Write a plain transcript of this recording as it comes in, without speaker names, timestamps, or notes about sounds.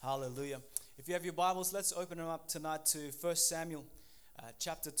Hallelujah. If you have your Bibles, let's open them up tonight to 1 Samuel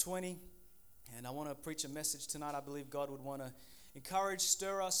chapter 20. And I want to preach a message tonight. I believe God would want to encourage,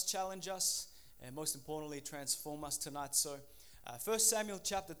 stir us, challenge us, and most importantly, transform us tonight. So 1 Samuel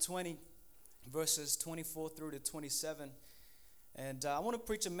chapter 20, verses 24 through to 27. And I want to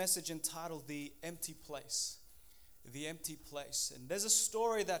preach a message entitled The Empty Place. The Empty Place. And there's a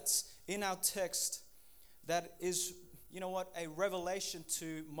story that's in our text that is, a revelation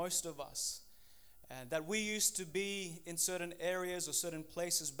to most of us. And that we used to be in certain areas or certain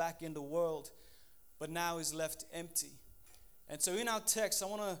places back in the world, but now is left empty. And so in our text, I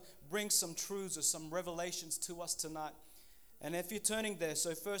want to bring some truths or some revelations to us tonight. And if you're turning there,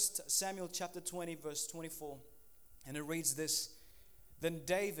 so 1 Samuel chapter 20, verse 24, and it reads this: Then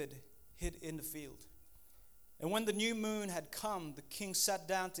David hid in the field. And when the new moon had come, the king sat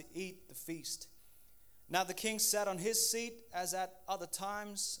down to eat the feast. Now the king sat on his seat, as at other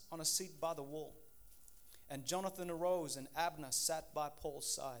times, on a seat by the wall. And Jonathan arose, and Abner sat by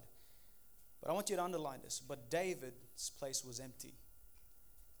Paul's side. But I want you to underline this. But David's place was empty.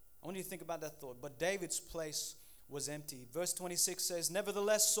 I want you to think about that thought. But David's place was empty. Verse 26 says,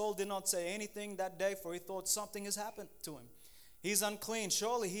 Nevertheless, Saul did not say anything that day, for he thought something has happened to him. He's unclean.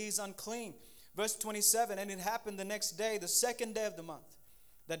 Surely he is unclean. Verse 27, And it happened the next day, the second day of the month,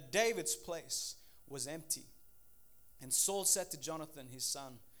 that David's place was empty. And Saul said to Jonathan, his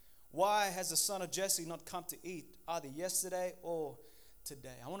son, Why has the son of Jesse not come to eat, either yesterday or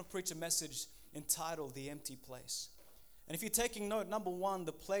today? I want to preach a message entitled The Empty Place. And if you're taking note, number one,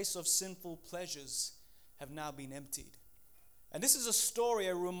 the place of sinful pleasures have now been emptied. And this is a story,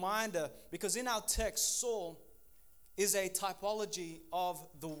 a reminder, because in our text, Saul is a typology of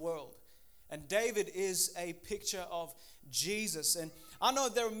the world. And David is a picture of Jesus. And I know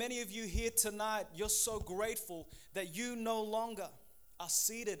there are many of you here tonight, you're so grateful that you no longer are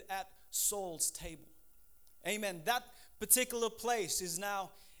seated at Saul's table. Amen. That particular place is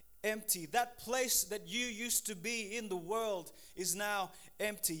now empty. That place that you used to be in the world is now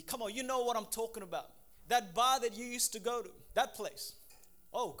empty. Come on, you know what I'm talking about. That bar that you used to go to, that place.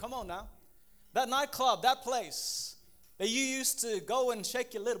 Oh, come on now. That nightclub, that place that you used to go and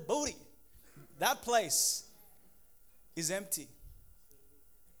shake your little booty, that place is empty.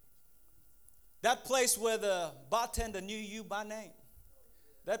 That place where the bartender knew you by name.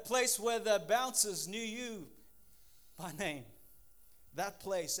 That place where the bouncers knew you by name. That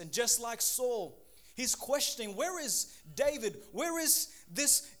place. And just like Saul, he's questioning, where is David? Where is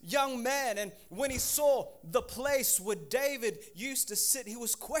this young man? And when he saw the place where David used to sit, he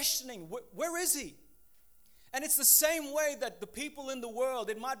was questioning, where is he? And it's the same way that the people in the world,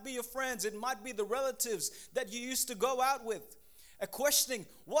 it might be your friends, it might be the relatives that you used to go out with, are questioning,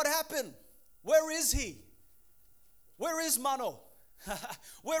 what happened? Where is he? Where is Mano?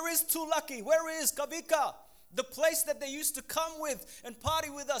 Where is Tulaki? Where is Kavika? The place that they used to come with and party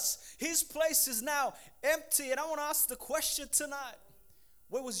with us, his place is now empty. And I want to ask the question tonight,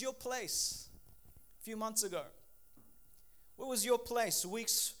 where was your place a few months ago? Where was your place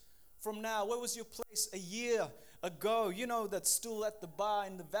weeks from now? Where was your place a year ago? You know that stool at the bar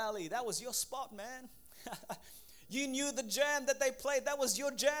in the valley, that was your spot, man. You knew the jam that they played, that was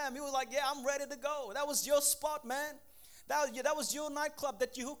your jam. You were like, yeah, I'm ready to go. That was your spot, man. That was your nightclub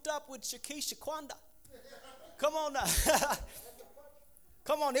that you hooked up with Shakisha Kwanda. Come on now.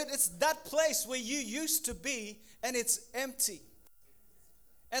 Come on, it's that place where you used to be and it's empty.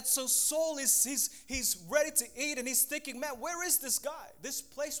 And so Saul he's ready to eat and he's thinking, man, where is this guy? This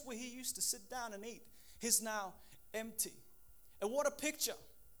place where he used to sit down and eat is now empty. And what a picture.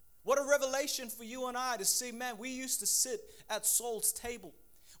 What a revelation for you and I to see, man, we used to sit at Saul's table.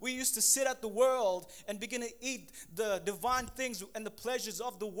 We used to sit at the world and begin to eat the divine things and the pleasures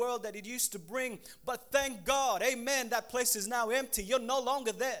of the world that it used to bring. But thank God, amen, that place is now empty. You're no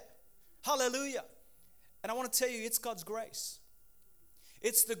longer there. Hallelujah. And I want to tell you, it's God's grace.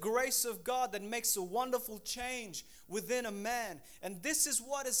 It's the grace of God that makes a wonderful change within a man. And this is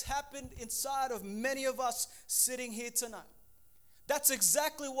what has happened inside of many of us sitting here tonight. That's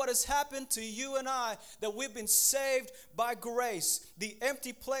exactly what has happened to you and I, that we've been saved by grace. The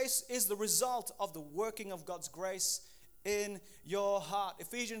empty place is the result of the working of God's grace in your heart.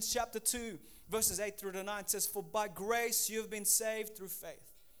 Ephesians chapter 2, verses 8 through to 9 says, For by grace you have been saved through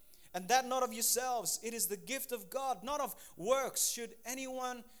faith. And that not of yourselves, it is the gift of God, not of works, should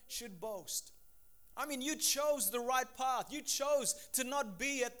anyone should boast. I mean, you chose the right path. You chose to not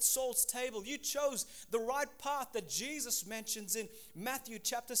be at Saul's table. You chose the right path that Jesus mentions in Matthew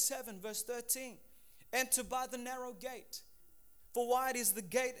chapter 7, verse 13. Enter by the narrow gate. For wide is the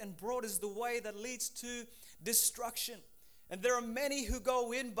gate and broad is the way that leads to destruction. And there are many who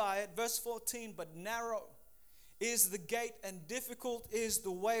go in by it. Verse 14, but narrow is the gate and difficult is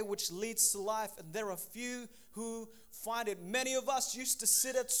the way which leads to life, and there are few who find it. Many of us used to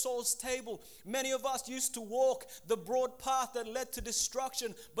sit at Saul's table. Many of us used to walk the broad path that led to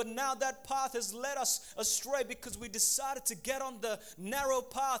destruction, but now that path has led us astray because we decided to get on the narrow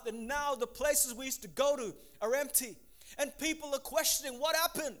path, and now the places we used to go to are empty. And people are questioning, what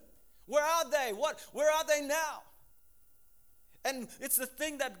happened? Where are they? Where are they now? And it's the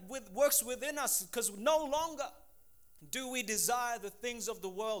thing that works within us, because no longer do we desire the things of the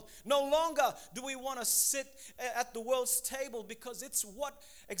world. No longer do we want to sit at the world's table, because it's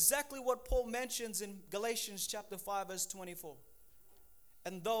exactly what Paul mentions in Galatians chapter 5 verse 24.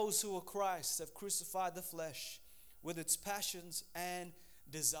 And those who are Christ have crucified the flesh with its passions and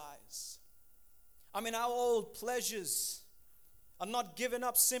desires. I mean, our old pleasures are not given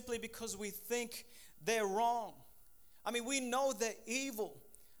up simply because we think they're wrong. I mean, we know they're evil.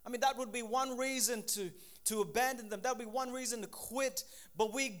 I mean, that would be one reason to abandon them. That would be one reason to quit.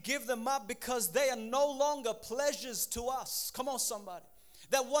 But we give them up because they are no longer pleasures to us. Come on, somebody.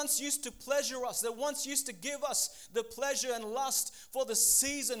 That once used to pleasure us, that once used to give us the pleasure and lust for the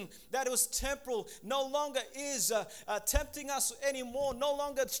season, that it was temporal, no longer is tempting us anymore. No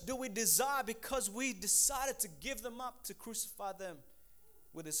longer do we desire, because we decided to give them up, to crucify them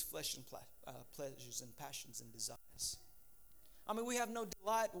with his flesh and pleasures and passions and desires. I mean, we have no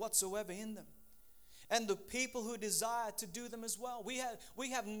delight whatsoever in them. And the people who desire to do them as well. We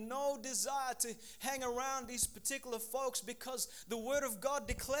have no desire to hang around these particular folks, because the Word of God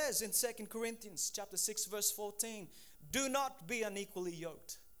declares in 2 Corinthians chapter 6 verse 14, do not be unequally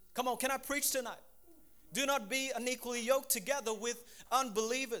yoked. Come on, can I preach tonight? Do not be unequally yoked together with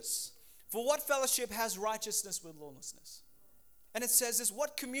unbelievers. For what fellowship has righteousness with lawlessness? And it says this,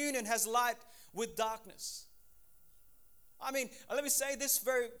 what communion has light with darkness? I mean, let me say this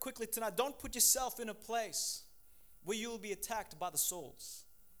very quickly tonight. Don't put yourself in a place where you'll be attacked by the souls.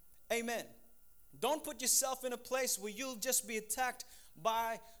 Amen. Don't put yourself in a place where you'll just be attacked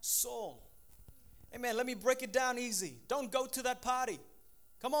by Saul. Amen. Let me break it down easy. Don't go to that party.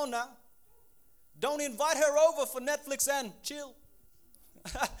 Come on now. Don't invite her over for Netflix and chill.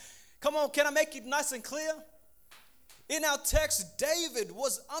 Come on, can I make it nice and clear? In our text, David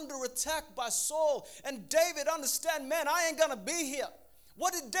was under attack by Saul. And David understand, man, I ain't going to be here.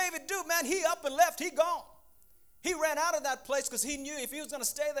 What did David do, man? He up and left. He gone. He ran out of that place because he knew if he was going to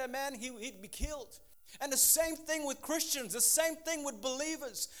stay there, man, he'd be killed. And the same thing with Christians. The same thing with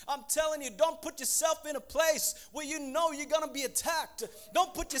believers. I'm telling you, don't put yourself in a place where you know you're going to be attacked.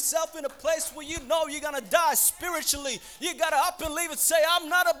 Don't put yourself in a place where you know you're going to die spiritually. You got to up and leave and say, I'm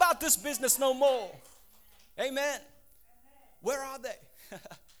not about this business no more. Amen. Where are they?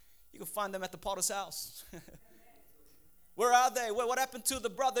 You can find them at the potter's house. Where are they? What happened to the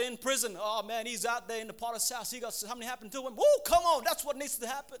brother in prison? Oh man, he's out there in the potter's house. Something happened to him. Oh, come on, that's what needs to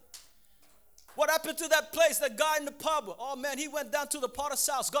happen. What happened to that place, that guy in the pub? Oh man, he went down to the potter's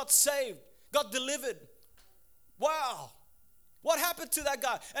house, got saved, got delivered. Wow. What happened to that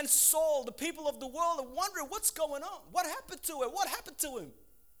guy? And Saul, the people of the world are wondering what's going on. What happened to him? What happened to him?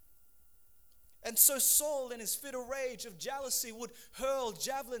 And so Saul, in his fit of rage, of jealousy, would hurl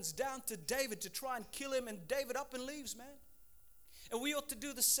javelins down to David to try and kill him. And David up and leaves, man. And we ought to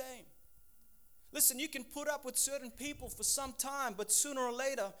do the same. Listen, you can put up with certain people for some time, but sooner or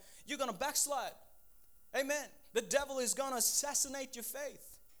later, you're going to backslide. Amen. The devil is going to assassinate your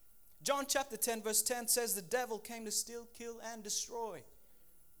faith. John chapter 10 verse 10 says the devil came to steal, kill, and destroy.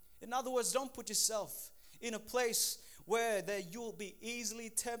 In other words, don't put yourself in a place where you'll be easily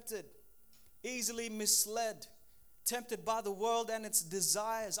tempted, easily misled, tempted by the world and its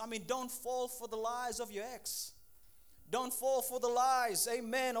desires. I mean, don't fall for the lies of your ex. Don't fall for the lies,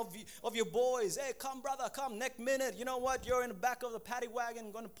 amen, of your boys. Hey, come brother, come, next minute. You know what? You're in the back of the paddy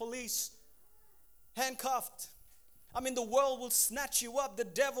wagon, going to police, handcuffed. I mean, the world will snatch you up. The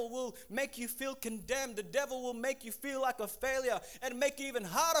devil will make you feel condemned. The devil will make you feel like a failure and make it even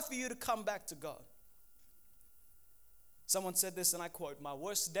harder for you to come back to God. Someone said this, and I quote, "My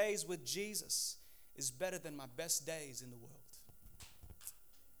worst days with Jesus is better than my best days in the world."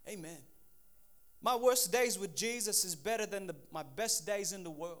 Amen. My worst days with Jesus is better than my best days in the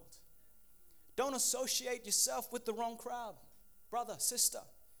world. Don't associate yourself with the wrong crowd, brother, sister.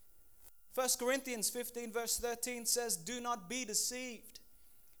 1 Corinthians 15 verse 13 says, "Do not be deceived.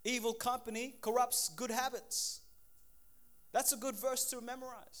 Evil company corrupts good habits." That's a good verse to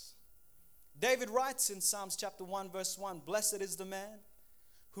memorize. David writes in Psalms chapter 1 verse 1, "Blessed is the man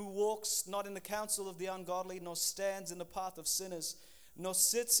who walks not in the counsel of the ungodly, nor stands in the path of sinners, nor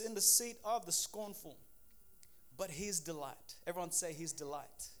sits in the seat of the scornful. But his delight, everyone say his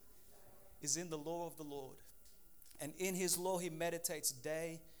delight, is in the law of the Lord. And in his law he meditates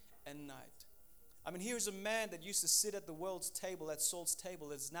day and night. I mean, here's a man that used to sit at the world's table, at Saul's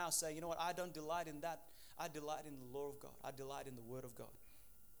table, is now saying, you know what, I don't delight in that. I delight in the law of God. I delight in the word of God.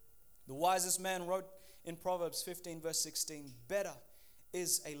 The wisest man wrote in Proverbs 15 verse 16, better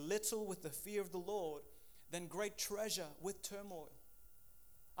is a little with the fear of the Lord than great treasure with turmoil.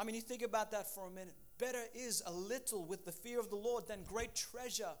 I mean, you think about that for a minute. Better is a little with the fear of the Lord than great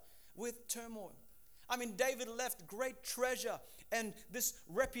treasure with turmoil. I mean, David left great treasure and this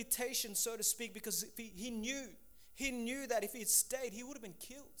reputation, so to speak, because he knew that if he had stayed, he would have been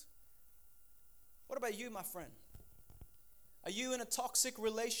killed. What about you, my friend? Are you in a toxic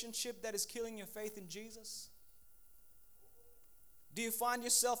relationship that is killing your faith in Jesus? Do you find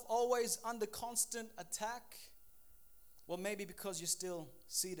yourself always under constant attack? Well, maybe because you're still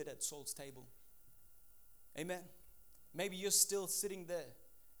seated at Saul's table. Amen. Maybe you're still sitting there.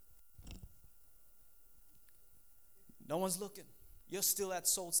 No one's looking. You're still at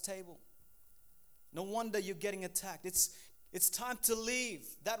Saul's table. No wonder you're getting attacked. It's time to leave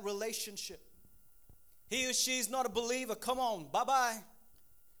that relationship. He or she is not a believer. Come on. Bye-bye.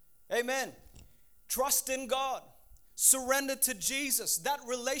 Amen. Trust in God. Surrender to Jesus. That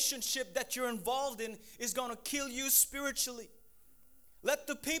relationship that you're involved in is going to kill you spiritually. Let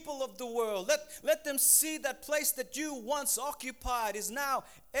the people of the world, let them see that place that you once occupied is now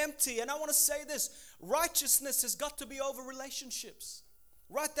empty. And I want to say this, righteousness has got to be over relationships.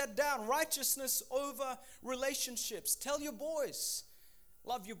 Write that down, righteousness over relationships. Tell your boys,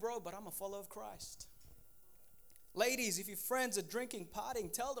 love you bro, but I'm a follower of Christ. Ladies, if your friends are drinking,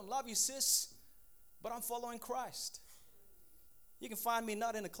 partying, tell them, love you sis, but I'm following Christ. You can find me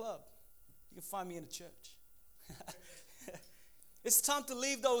not in a club. You can find me in a church. It's time to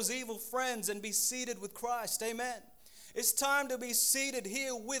leave those evil friends and be seated with Christ. Amen. It's time to be seated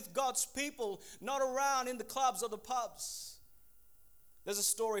here with God's people, not around in the clubs or the pubs. There's a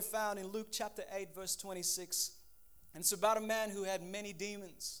story found in Luke chapter 8, verse 26. And it's about a man who had many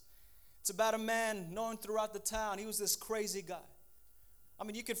demons. It's about a man known throughout the town. He was this crazy guy. I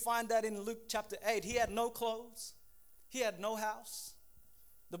mean, you can find that in Luke chapter 8. He had no clothes. He had no house.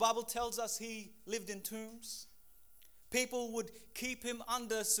 The Bible tells us he lived in tombs. People would keep him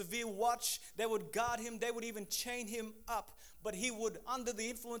under severe watch. They would guard him. They would even chain him up. But he would, under the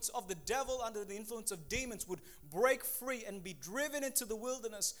influence of the devil, under the influence of demons, would break free and be driven into the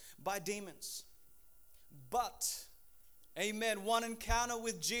wilderness by demons. But, amen, one encounter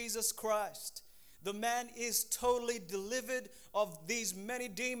with Jesus Christ. The man is totally delivered of these many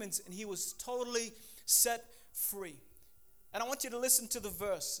demons, and he was totally set free. And I want you to listen to the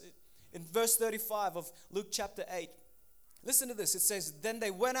verse. In verse 35 of Luke chapter 8. Listen to this. It says, then they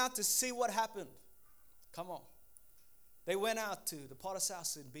went out to see what happened. Come on. They went out to the potter's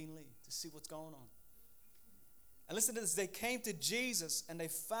house in Beenleigh to see what's going on. And listen to this. They came to Jesus and they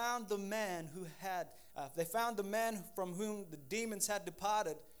found the man from whom the demons had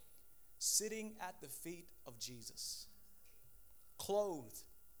departed sitting at the feet of Jesus, clothed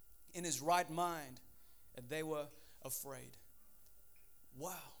in his right mind, and they were afraid.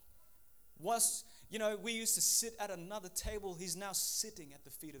 Wow. Once, we used to sit at another table. He's now sitting at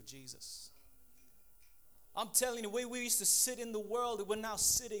the feet of Jesus. I'm telling you, we used to sit in the world. We're now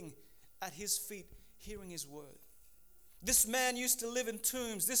sitting at his feet, hearing his word. This man used to live in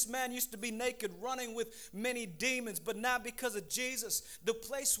tombs. This man used to be naked, running with many demons. But now because of Jesus, the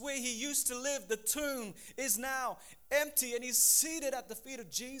place where he used to live, the tomb, is now empty. And he's seated at the feet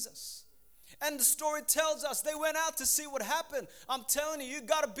of Jesus. And the story tells us they went out to see what happened. I'm telling you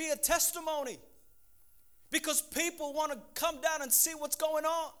got to be a testimony. Because people want to come down and see what's going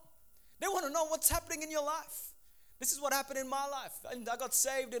on. They want to know what's happening in your life. This is what happened in my life. I got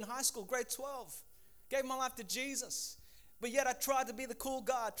saved in high school, grade 12. Gave my life to Jesus. But yet I tried to be the cool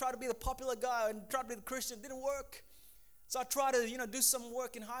guy. I tried to be the popular guy and tried to be the Christian. It didn't work. So I tried to, do some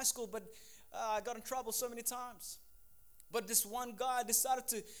work in high school, but I got in trouble so many times. But this one guy decided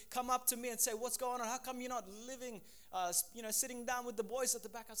to come up to me and say, what's going on? How come you're not living, sitting down with the boys at the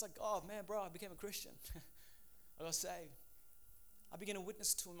back? I was like, oh man, bro, I became a Christian. I got saved. I began to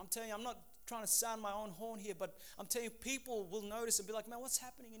witness to him. I'm telling you, I'm not trying to sound my own horn here, but I'm telling you, people will notice and be like, man, what's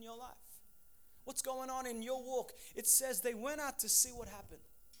happening in your life? What's going on in your walk? It says they went out to see what happened.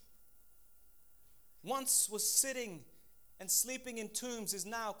 Once was sitting and sleeping in tombs, is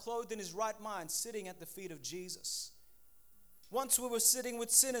now clothed in his right mind, sitting at the feet of Jesus. Once we were sitting with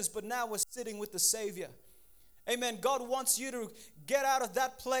sinners, but now we're sitting with the Savior. Amen. God wants you to get out of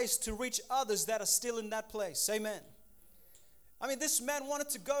that place to reach others that are still in that place. Amen. I mean, this man wanted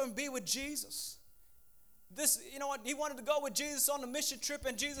to go and be with Jesus. You know what? He wanted to go with Jesus on a mission trip,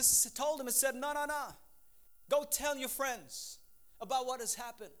 and Jesus told him and said, no, no, no. Go tell your friends about what has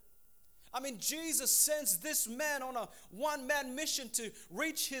happened. I mean, Jesus sends this man on a one-man mission to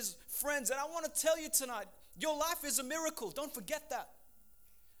reach his friends. And I want to tell you tonight, your life is a miracle. Don't forget that.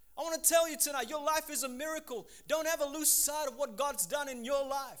 I want to tell you tonight, your life is a miracle. Don't ever lose sight of what God's done in your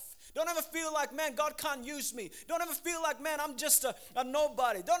life. Don't ever feel like, man, God can't use me. Don't ever feel like, man, I'm just a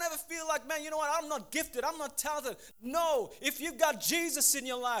nobody. Don't ever feel like, man, you know what, I'm not gifted, I'm not talented. No, if you've got Jesus in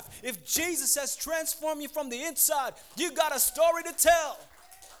your life, if Jesus has transformed you from the inside, you got a story to tell.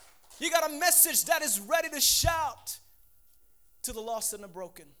 You got a message that is ready to shout to the lost and the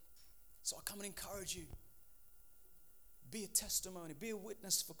broken. So I come and encourage you. Be a testimony. Be a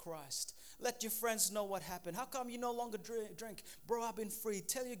witness for Christ. Let your friends know what happened. How come you no longer drink? Bro, I've been free.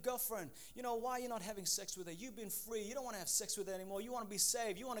 Tell your girlfriend, you know, why you're not having sex with her. You've been free. You don't want to have sex with her anymore. You want to be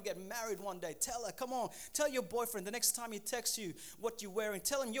saved. You want to get married one day. Tell her, come on. Tell your boyfriend the next time he texts you what you're wearing.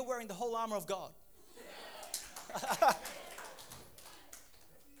 Tell him you're wearing the whole armor of God.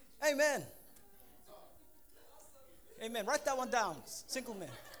 Amen. Amen. Write that one down. Single men.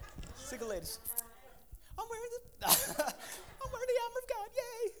 Single ladies. I'm wearing the armor of God.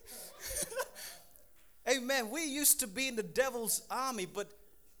 Yay. Amen. We used to be in the devil's army, but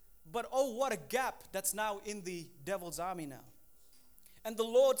oh, what a gap that's now in the devil's army now. And the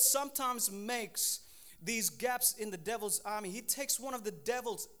Lord sometimes makes these gaps in the devil's army. He takes one of the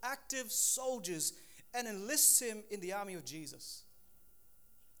devil's active soldiers and enlists him in the army of Jesus.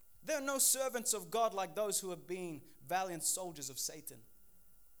 There are no servants of God like those who have been valiant soldiers of Satan.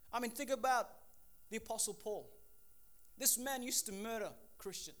 I mean, think about the Apostle Paul. This man used to murder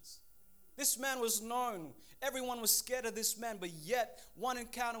Christians. This man was known. Everyone was scared of this man, but yet one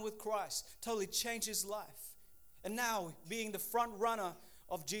encounter with Christ totally changed his life. And now being the front runner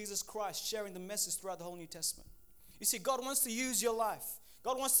of Jesus Christ, sharing the message throughout the whole New Testament. You see, God wants to use your life.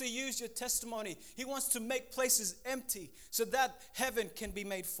 God wants to use your testimony. He wants to make places empty so that heaven can be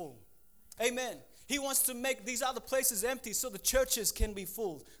made full. Amen. He wants to make these other places empty so the churches can be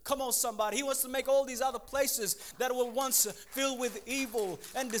full. Come on, somebody. He wants to make all these other places that were once filled with evil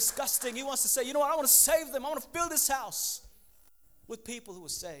and disgusting. He wants to say, you know what, I want to save them. I want to fill this house with people who are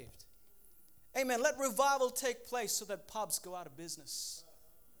saved. Amen. Let revival take place so that pubs go out of business.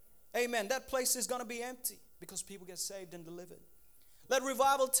 Amen. That place is going to be empty because people get saved and delivered. Let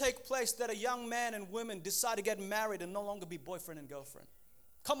revival take place that a young man and women decide to get married and no longer be boyfriend and girlfriend.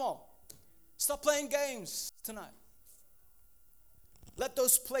 Come on. Stop playing games tonight. Let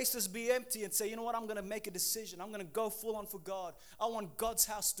those places be empty and say, you know what, I'm going to make a decision. I'm going to go full on for God. I want God's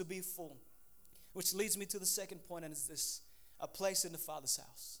house to be full. Which leads me to the second point, and it's this: a place in the Father's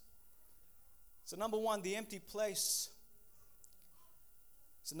house. So number one, the empty place.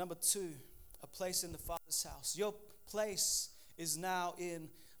 So number two, a place in the Father's house. Your place is now in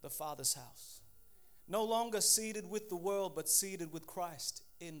the Father's house. No longer seated with the world, but seated with Christ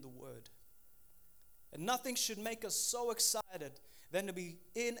in the Word. And nothing should make us so excited than to be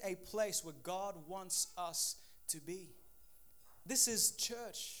in a place where God wants us to be. This is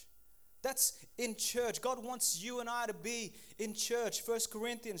church. That's in church. God wants you and I to be in church. 1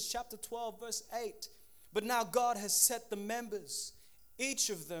 Corinthians chapter 12, verse 8. But now God has set the members, each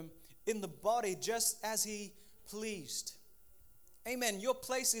of them, in the body just as He pleased. Amen. Your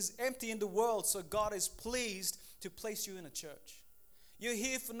place is empty in the world, so God is pleased to place you in a church. You're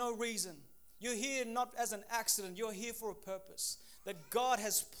here for no reason. You're here not as an accident. You're here for a purpose. That God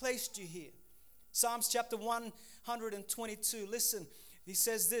has placed you here. Psalms chapter 122. Listen, he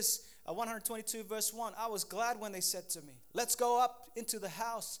says this, 122 verse 1. I was glad when they said to me, let's go up into the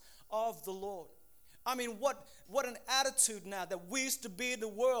house of the Lord. I mean, what an attitude now that we used to be in the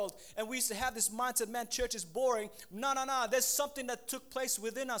world and we used to have this mindset, man, church is boring. No. There's something that took place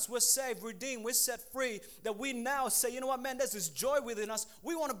within us. We're saved, redeemed, we're set free, that we now say, you know what, man, there's this joy within us.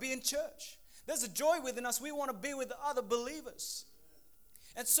 We want to be in church. There's a joy within us. We want to be with the other believers.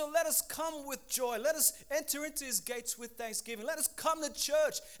 And so let us come with joy. Let us enter into His gates with thanksgiving. Let us come to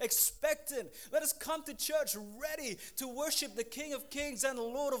church expectant. Let us come to church ready to worship the King of Kings and the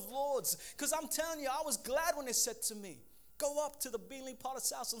Lord of Lords. Because I'm telling you, I was glad when they said to me, go up to the Beanley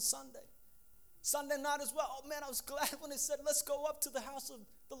Potter's house on Sunday. Sunday night as well. Oh man, I was glad when they said, let's go up to the house of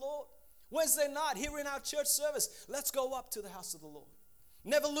the Lord. Wednesday night, here in our church service, let's go up to the house of the Lord.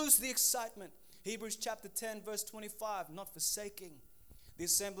 Never lose the excitement. Hebrews chapter 10, verse 25, not forsaking the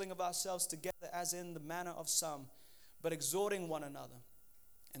assembling of ourselves together as in the manner of some, but exhorting one another,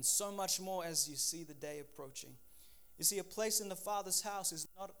 and so much more as you see the day approaching. You see, a place in the Father's house is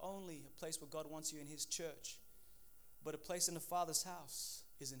not only a place where God wants you in His church, but a place in the Father's house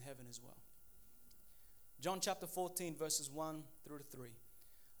is in heaven as well. John chapter 14, verses 1 through to 3.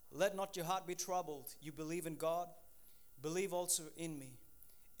 Let not your heart be troubled. You believe in God, believe also in me.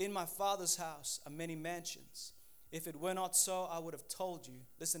 In my Father's house are many mansions. If it were not so, I would have told you.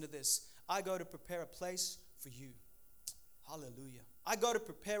 Listen to this. I go to prepare a place for you. Hallelujah. I go to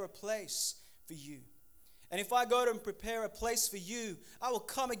prepare a place for you. And if I go to prepare a place for you, I will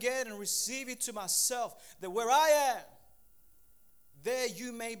come again and receive you to myself, that where I am, there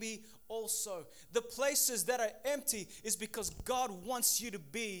you may be also. The places that are empty is because God wants you to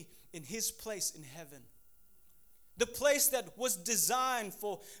be in His place in heaven. The place that was designed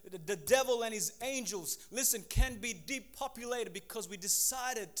for the devil and his angels, listen, can be depopulated because we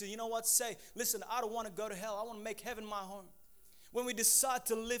decided to, say, listen, I don't want to go to hell. I want to make heaven my home. When we decide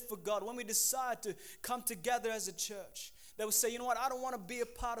to live for God, when we decide to come together as a church, they will say, I don't want to be a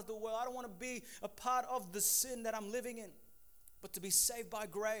part of the world. I don't want to be a part of the sin that I'm living in, but to be saved by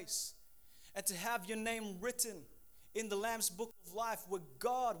grace and to have your name written in the Lamb's book of life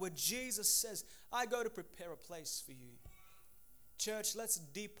where Jesus says, I go to prepare a place for you. Church, let's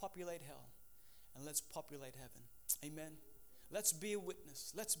depopulate hell and let's populate heaven. Amen. Let's be a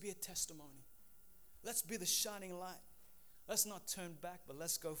witness. Let's be a testimony. Let's be the shining light. Let's not turn back, but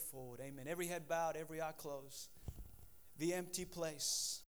let's go forward. Amen. Every head bowed, every eye closed. The empty place.